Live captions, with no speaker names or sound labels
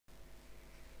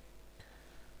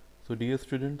So dear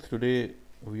students, today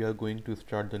we are going to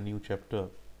start the new chapter,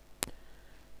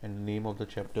 and the name of the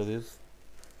chapter is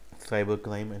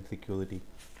Cybercrime and Security.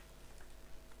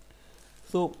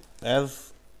 So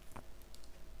as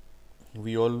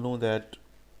we all know that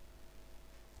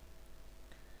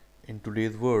in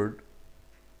today's world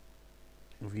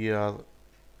we are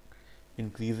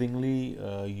increasingly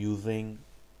using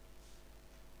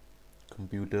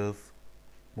computers,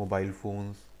 mobile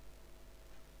phones,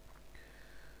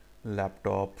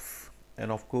 laptops,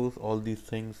 and of course all these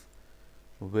things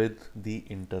with the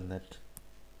internet.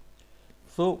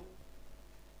 So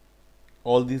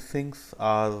all these things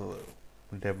are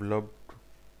developed,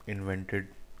 invented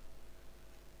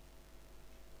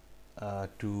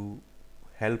to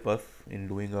help us in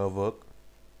doing our work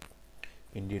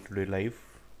in day-to-day life,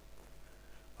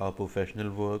 our professional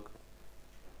work.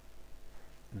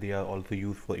 They are also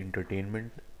used for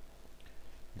entertainment.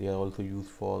 They are also used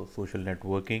for social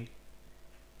networking.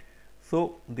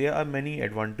 So there are many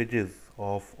advantages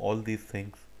of all these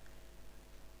things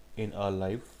in our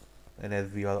lives, and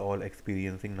as we are all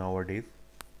experiencing nowadays,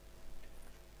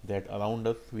 that around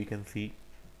us we can see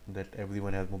that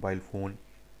everyone has mobile phone,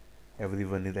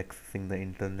 everyone is accessing the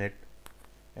internet,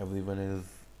 everyone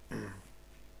is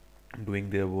doing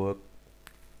their work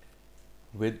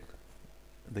with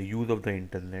the use of the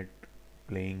internet,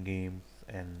 playing games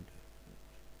and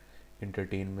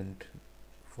entertainment,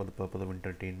 for the purpose of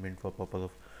entertainment, for purpose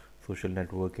of social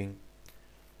networking,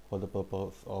 for the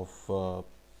purpose of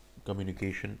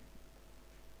communication,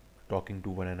 talking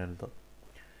to one another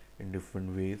in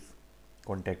different ways,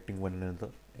 contacting one another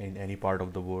in any part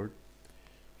of the world,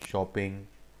 shopping,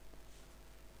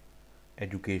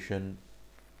 education,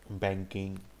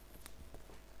 banking,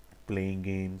 playing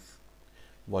games,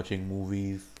 watching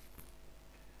movies.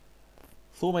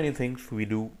 So many things we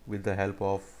do with the help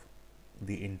of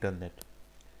the internet.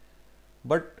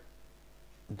 But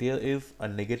there is a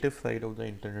negative side of the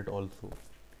internet also,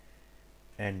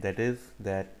 and that is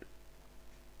that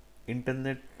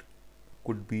internet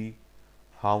could be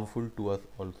harmful to us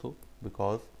also,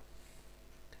 because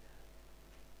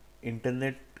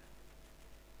internet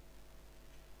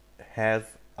has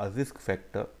a risk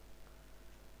factor,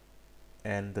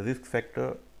 and the risk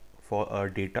factor for our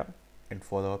data and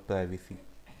for our privacy.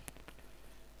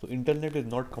 So internet is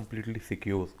not completely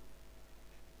secure.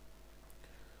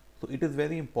 So it is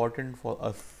very important for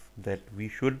us that we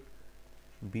should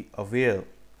be aware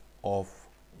of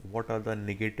what are the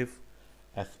negative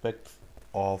aspects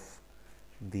of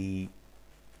the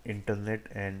internet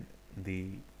and the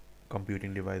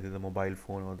computing devices, the mobile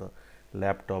phone or the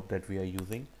laptop that we are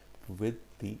using with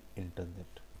the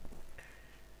internet.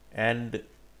 And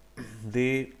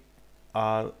they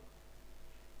are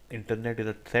internet is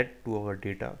a threat to our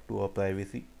data, to our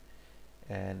privacy,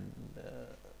 and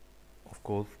of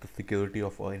course the security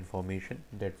of our information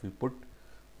that we put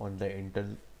on the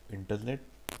internet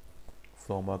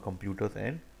from our computers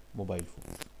and mobile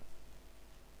phones.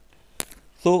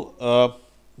 So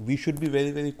we should be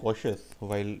very cautious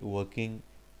while working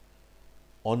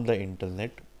on the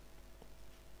internet.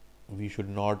 We should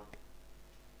not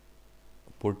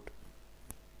put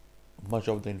much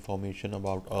of the information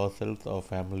about ourselves, our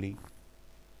family,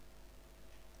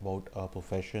 about our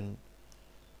profession,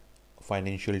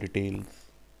 financial details,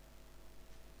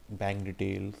 bank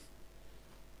details,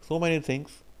 so many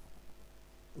things.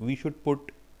 We should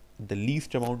put the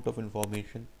least amount of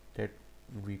information that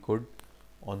we could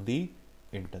on the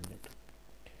internet,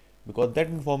 because that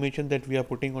information that we are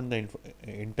putting on the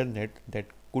internet, that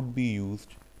could be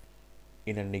used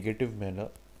in a negative manner,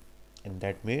 and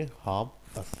that may harm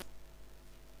us.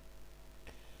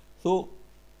 So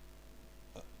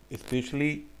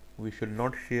especially we should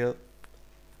not share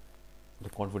the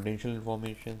confidential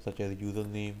information such as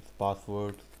usernames,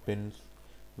 passwords, pins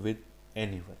with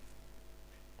anyone.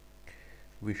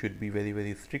 We should be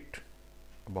very strict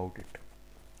about it.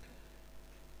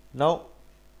 Now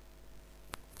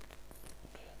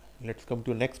let's come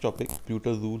to next topic,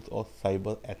 computer rules or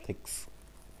cyber ethics.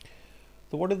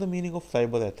 So what is the meaning of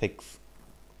cyber ethics?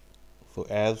 So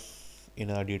as in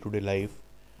our day-to-day life,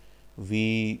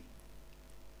 we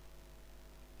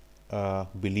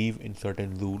believe in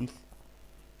certain rules,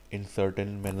 in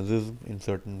certain mannerism, in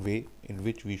certain way in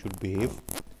which we should behave,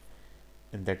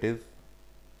 and that is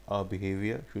our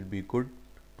behavior should be good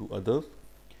to others,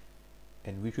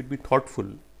 and we should be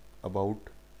thoughtful about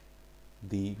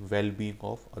the well-being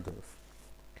of others.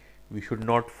 We should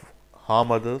not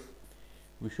harm others.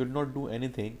 We should not do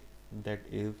anything that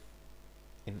is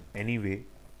in any way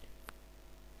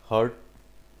hurt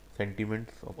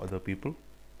sentiments of other people.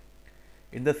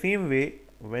 In the same way,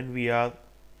 when we are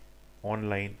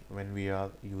online when we are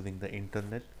using the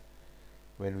internet,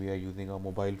 when we are using our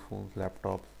mobile phones,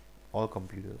 laptops, or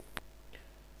computers,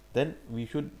 then we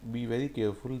should be very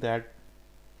careful that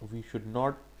we should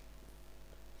not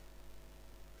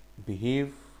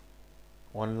behave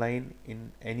online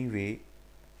in any way,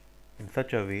 in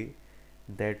such a way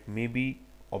that may be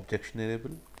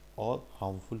objectionable or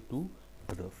harmful to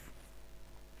others.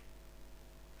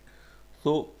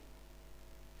 So,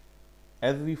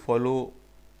 as we follow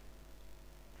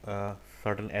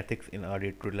certain ethics in our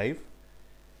day-to-day life,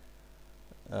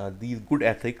 these good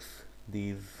ethics,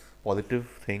 these positive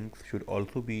things should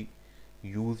also be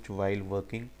used while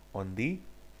working on the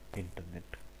internet.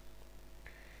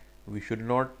 We should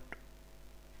not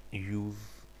use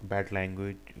bad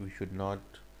language, we should not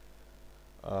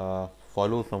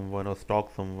follow someone or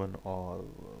stalk someone, or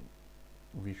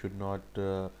we should not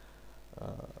uh,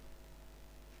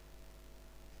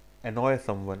 annoy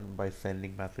someone by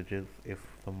sending messages if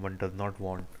someone does not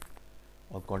want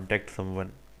or contact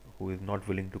someone who is not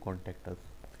willing to contact us.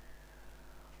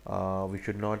 We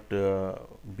should not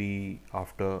be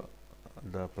after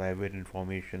the private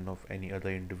information of any other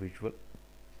individual,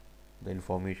 the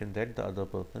information that the other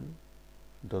person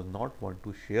does not want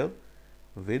to share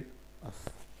with us.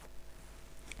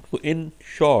 So, in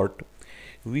short,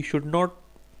 we should not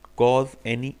cause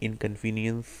any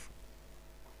inconvenience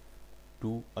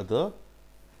to other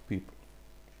people,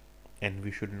 and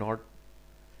we should not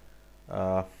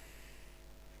uh,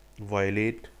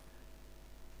 violate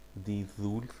these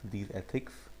rules, these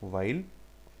ethics while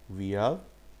we are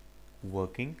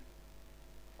working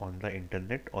on the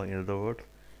internet, or in other words,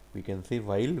 we can say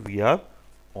while we are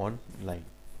online.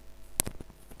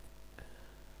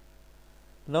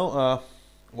 Now,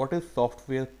 what is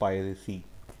software piracy?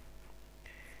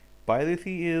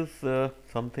 Piracy is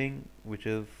something which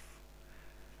is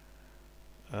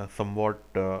somewhat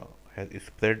has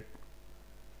spread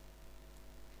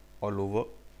all over,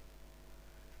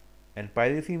 and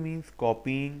piracy means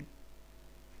copying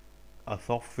a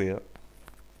software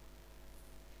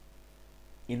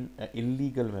in an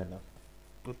illegal manner.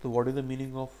 So, what is the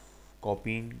meaning of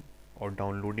copying or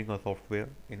downloading a software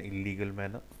in illegal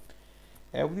manner?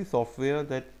 Every software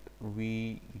that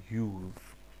we use,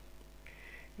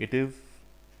 it is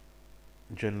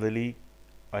generally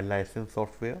a licensed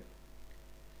software,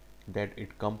 that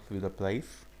it comes with a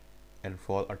price and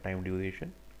for a time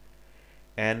duration,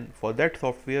 and for that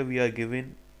software we are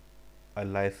given a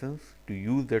license to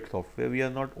use that software. We are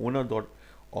not owner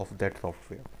of that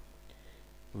software.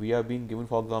 We are being given,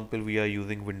 for example, we are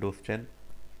using Windows 10,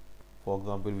 for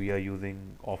example, we are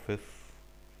using Office,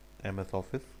 MS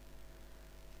Office.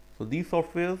 So these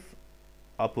softwares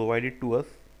are provided to us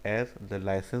as the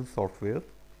licensed software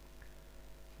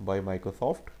by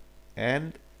Microsoft,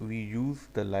 and we use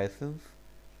the license,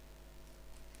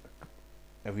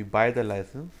 we buy the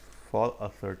license for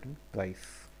a certain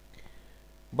price.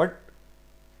 But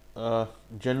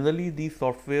generally these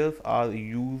softwares are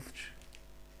used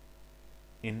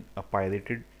in a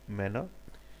pirated manner,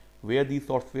 where these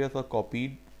softwares are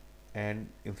copied and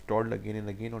installed again and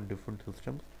again on different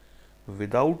systems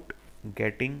without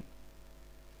getting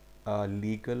a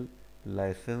legal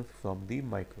license from the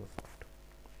Microsoft.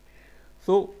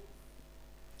 So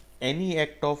any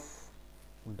act of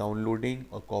downloading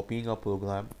or copying a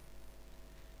program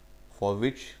for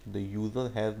which the user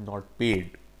has not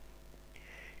paid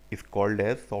is called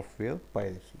as software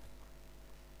piracy.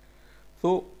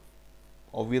 So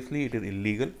obviously it is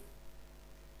illegal,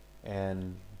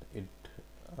 and it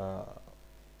uh,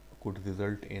 could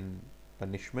result in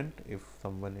punishment if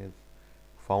someone is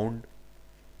found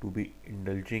to be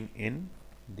indulging in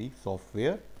the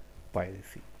software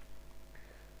piracy.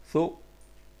 So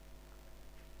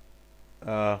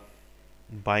uh,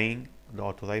 buying the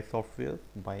authorized software,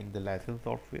 buying the licensed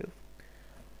software,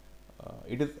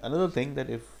 it is another thing that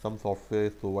if some software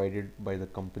is provided by the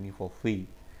company for free,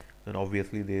 then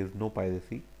obviously there is no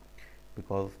piracy,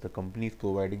 because the company is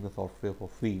providing the software for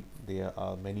free. There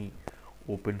are many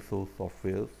open source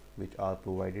softwares which are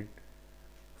provided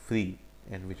free,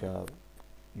 and which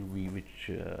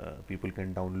people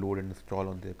can download and install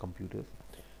on their computers.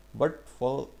 But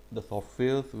for the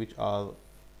softwares which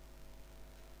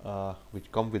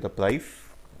come with a price,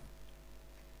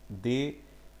 they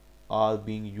are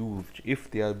being used, if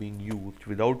they are being used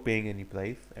without paying any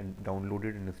price and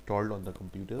downloaded and installed on the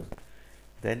computers,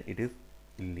 then it is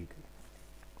illegal.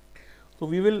 So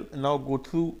we will now go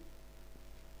through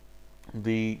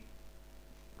the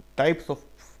types of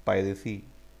piracy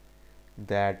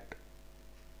that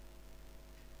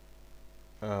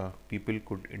people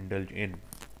could indulge in.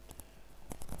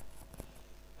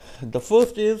 The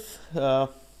first is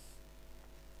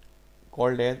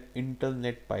called as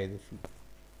internet piracy.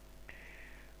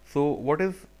 So what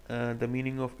is the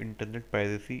meaning of internet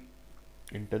piracy?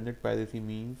 Internet piracy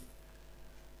means,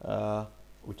 uh,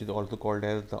 which is also called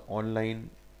as the online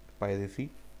piracy,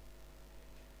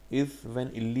 is when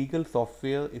illegal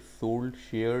software is sold,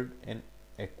 shared, and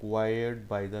acquired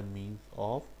by the means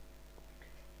of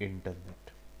internet.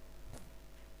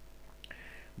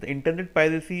 The internet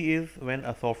piracy is when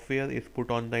a software is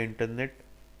put on the internet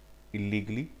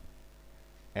illegally,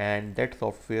 and that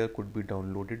software could be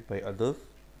downloaded by others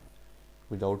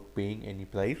without paying any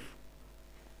price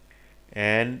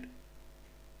and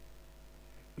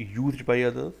used by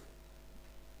others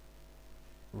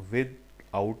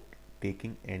without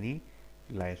taking any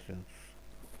license.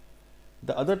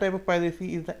 The other type of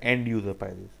piracy is the end user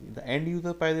piracy. The end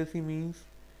user piracy means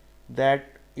that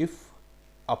if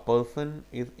a person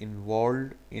is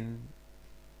involved in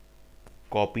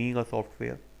copying a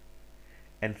software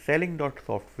and selling that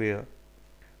software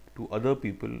to other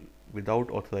people without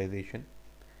authorization.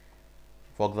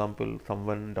 For example,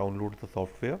 someone downloads the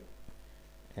software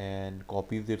and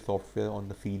copies their software on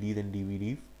the CDs and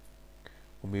DVDs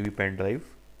or maybe pen drives,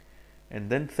 and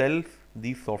then sells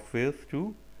these softwares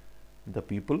to the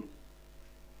people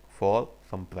for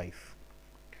some price.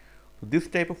 So this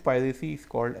type of piracy is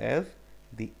called as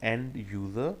the end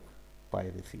user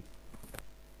piracy.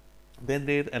 Then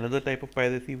there is another type of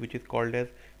piracy which is called as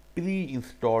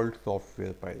pre-installed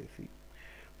software piracy.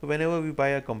 So whenever we buy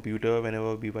a computer,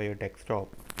 whenever we buy a desktop,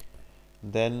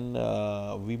 then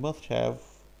we must have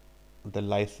the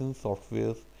licensed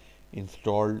softwares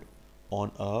installed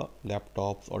on our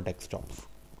laptops or desktops.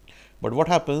 But what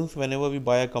happens whenever we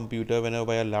buy a computer, whenever we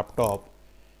buy a laptop,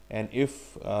 and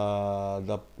if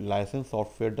the licensed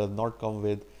software does not come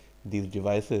with these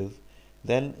devices,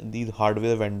 then these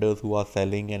hardware vendors who are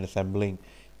selling and assembling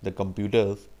the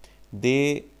computers,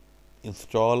 they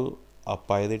install a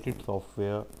pirated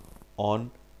software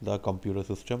on the computer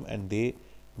system and they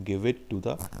give it to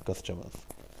the customers.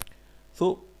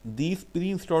 So these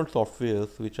pre-installed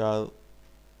softwares which are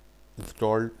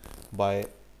installed by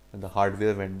the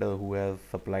hardware vendor who has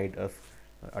supplied us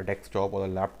a desktop or a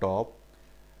laptop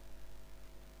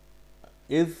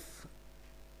is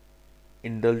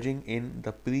indulging in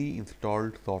the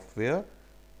pre-installed software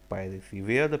piracy,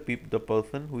 where the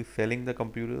person who is selling the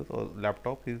computers or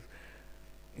laptop is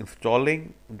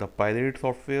installing the pirated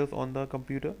softwares on the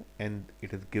computer and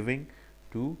it is giving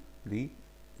to the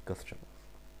customers.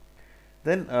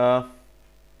 Then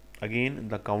again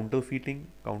the counterfeiting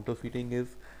is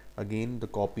again the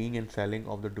copying and selling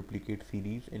of the duplicate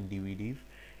CDs and DVDs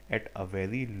at a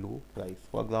very low price.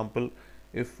 For example,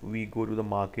 if we go to the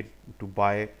market to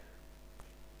buy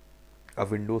a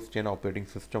Windows 10 operating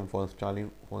system for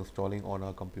installing on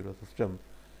our computer system,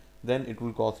 then it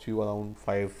will cost you around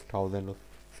 5,000 or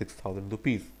 6,000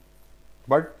 rupees.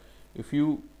 But if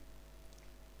you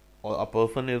or a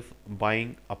person is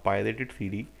buying a pirated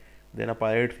CD, then a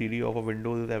pirated CD of a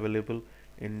Windows is available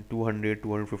in 200,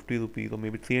 250 rupees or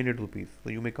maybe 300 rupees. So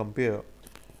you may compare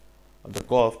the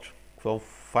cost from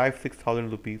 5, 6,000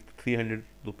 rupees to 300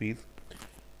 rupees.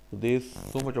 So there is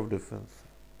so much of difference.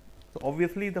 So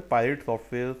obviously the pirate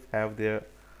softwares have their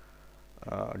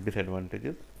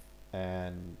disadvantages,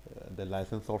 and the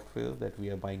licensed softwares that we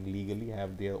are buying legally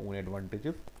have their own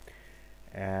advantages,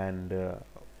 and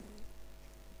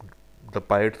the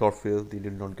pirate softwares, they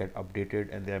did not get updated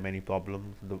and there are many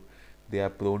problems. They are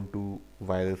prone to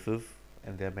viruses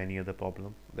and there are many other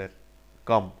problems that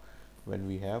come when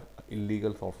we have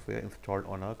illegal software installed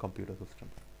on our computer system.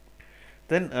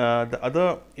 Then the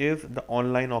other is the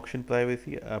online auction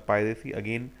piracy.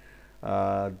 Again,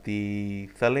 the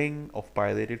selling of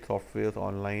pirated softwares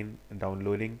online,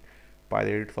 downloading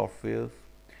pirated softwares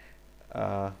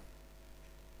uh,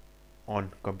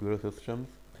 on computer systems,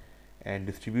 and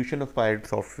distribution of pirate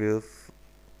softwares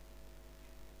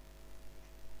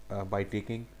by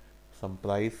taking some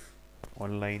price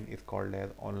online is called as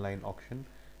online auction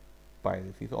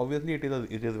piracy. So obviously it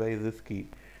is very risky,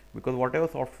 because whatever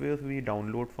softwares we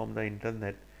download from the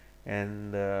internet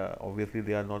and obviously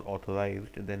they are not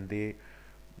authorized, then they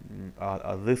are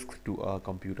a risk to a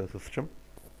computer system,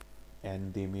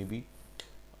 and they may be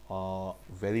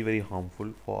very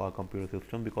harmful for our computer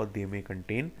system because they may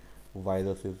contain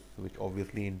viruses, which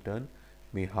obviously in turn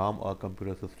may harm our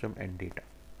computer system and data.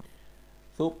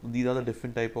 So these are the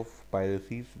different type of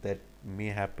piracies that may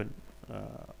happen,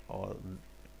 or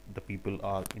the people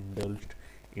are indulged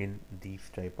in these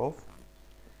type of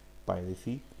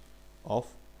piracy of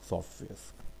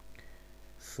softwares.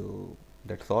 So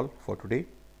that's all for today,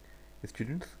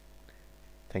 students.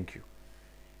 Thank you.